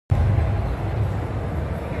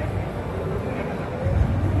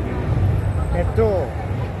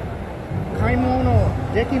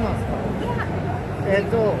できますか？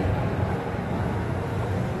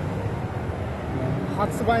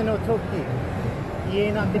発売の時、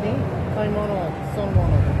家なくに買い物そのも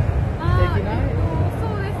のできない？そ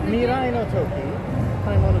うですね。未来の時、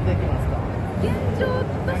買い物できますか？現状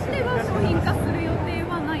としては商品化する予定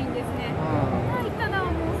はないんですね。はい、ただ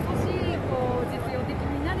もう少しこう実用的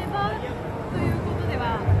になればということで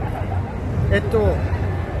は。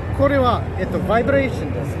これはバイブレーショ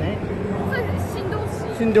ンですね。そうです。振動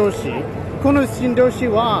子。振動子。この振動子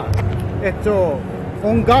は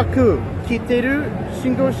音楽聴いてる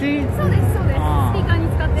振動子？そうですそうです。スピーカーに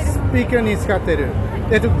使ってる。スピーカーに使ってる。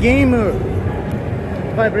ゲーム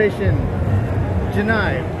バイブレーションじゃ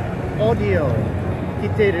ない。オーディオ聴い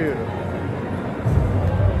てる。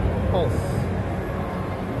ポ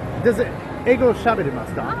ス。英語喋れま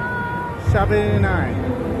すか？喋れない。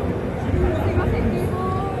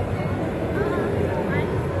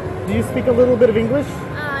Do you speak a little bit of English?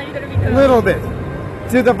 A little bit.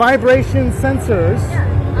 Do the vibration sensors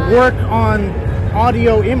work on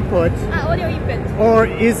audio input? Audio input. Or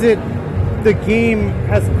is it the game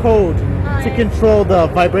has code to control the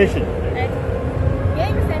vibration?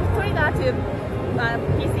 Game sends trigger to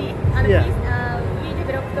PC and we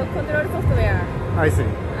developed the control software. I see.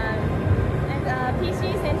 And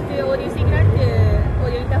PC sends the audio signal to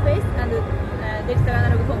audio interface and digital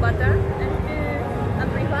analog converter and to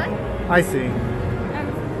amplify. I see.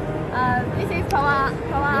 And this is power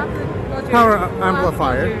module. Power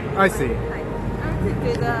amplifier. I see. And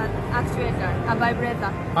to the actuator, a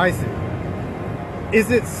vibrator. I see.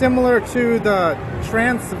 Is it similar to the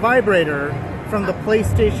trance vibrator from the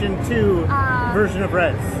PlayStation 2 version of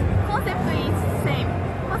REZ? Concept is same,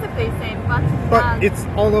 but it's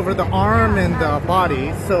all over the arm and the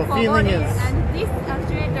body, so feeling body, is. And this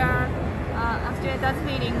actuator's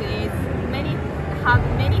feeling is have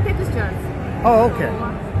many textures. Oh, okay.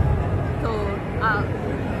 So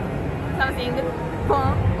something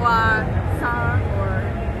fun or sun or.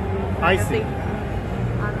 I see.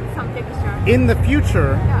 Some texture. In the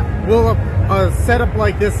future, will a setup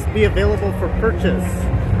like this be available for purchase?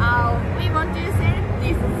 We want to sell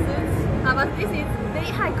this suit, but this is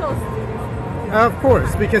very high cost. Of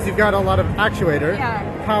course, because you've got a lot of actuator,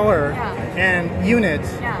 power, and unit,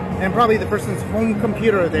 and probably the person's home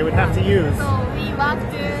computer they would have to use. So we want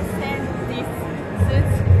to sell this suit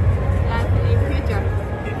in the future.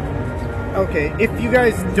 Okay, if you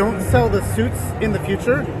guys don't sell the suits in the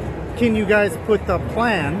future, can you guys put the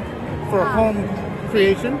plan for home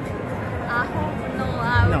creation?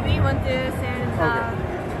 No, we want to sell the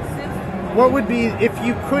suit. What would be, if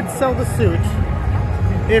you could sell the suit,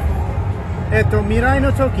 if 未来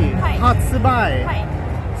の時、発売、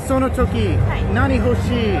その時、何欲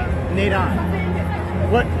しい値段?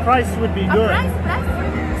 What price would be good?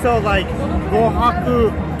 So like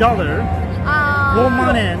 $500, 5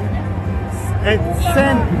万円、10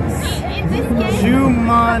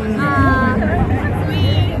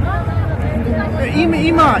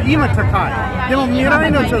万、今高い。でも未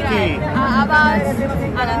来の時、10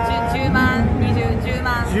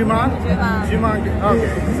万? Okay,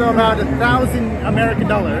 so about $1,000 American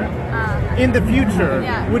dollar in the future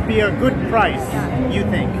would be a good price, you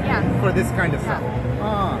think, for this kind of stuff. So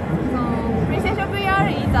PlayStation VR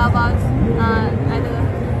is about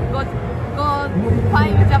go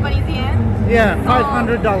 5 Japanese yen. Yeah,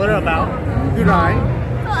 $500 about. Gurai.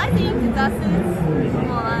 So I think that is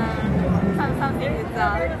something with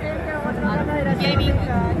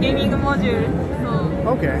gaming module. So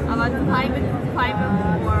okay. About 5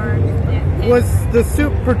 or 10. Was the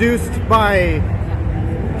suit produced by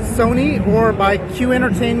Sony or by Q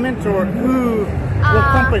Entertainment or who? What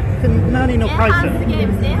company? Enhanced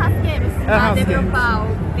Games. Enhanced Developer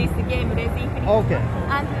of this game, REZ INFINITE. Okay.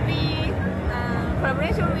 And we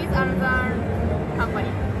collaboration with another company.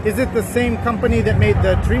 Is it the same company that made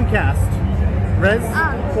the Dreamcast, REZ,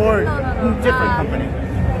 or no. different company?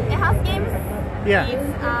 Enhanced Games is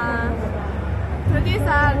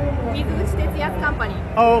producer Mizuguchi Tetsuya's company.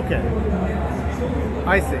 Oh, okay.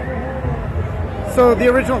 I see. So the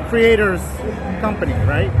original creators company,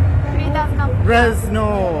 right? Creators company. REZ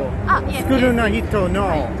no Yes, Tsukuru na hito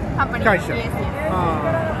no company. kaisha. Yes.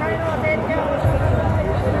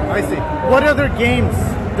 I see. What other games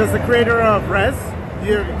does the creator of REZ,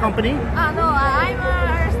 your company? No, I'm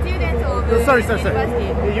a student of Sorry.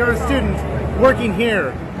 university. You're a student working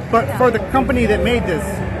here, but for the company that made this,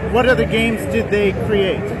 what other games did they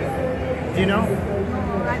create? Do you know?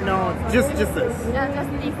 No, just this. Yeah,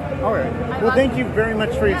 just this. All right. Well, thank you very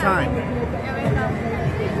much for your time.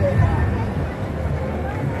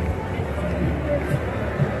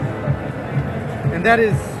 And that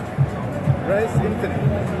is REZ Infinite.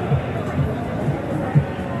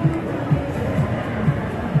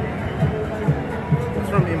 It's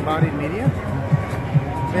from Embodied Media.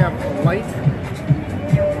 They have light.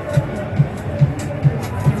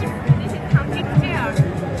 This is haptic chair.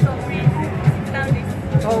 So please sit down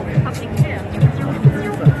this Oh, haptic chair.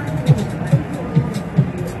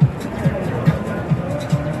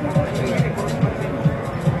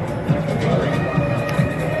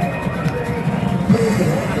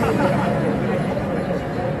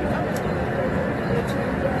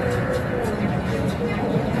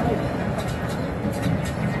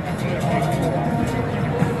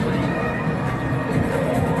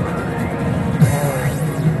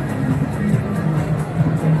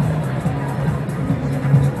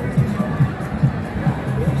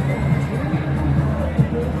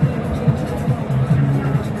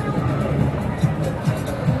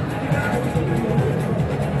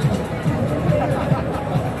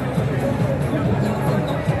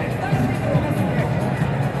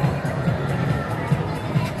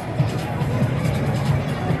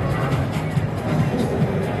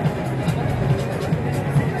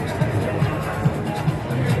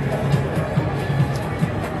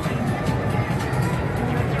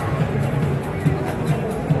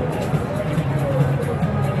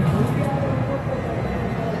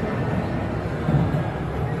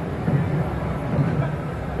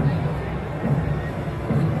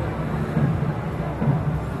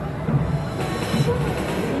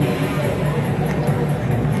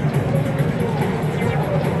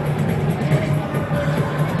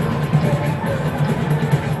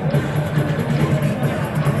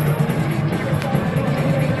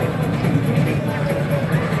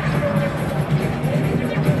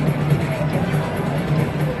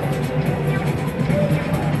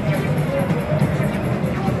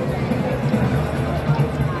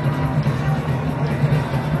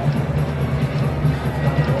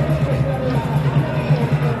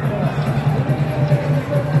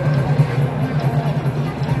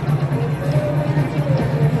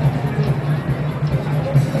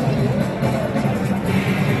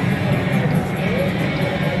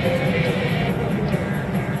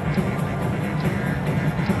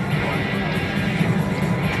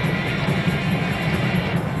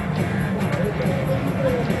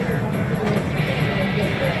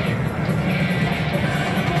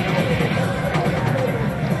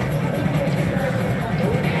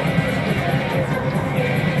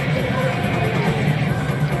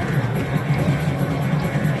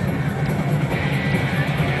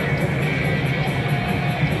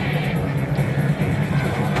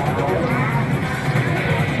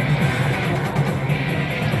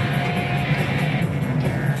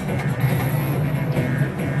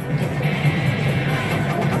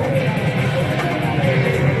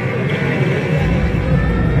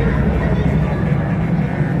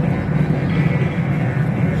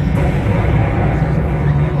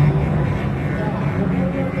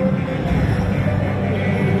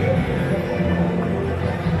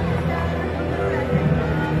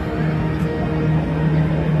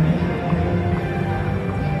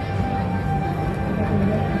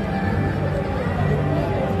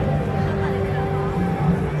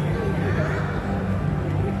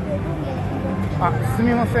あ、す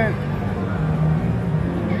みません。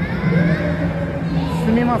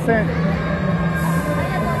すみません。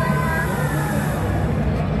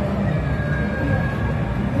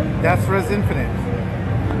That's REZ Infinite.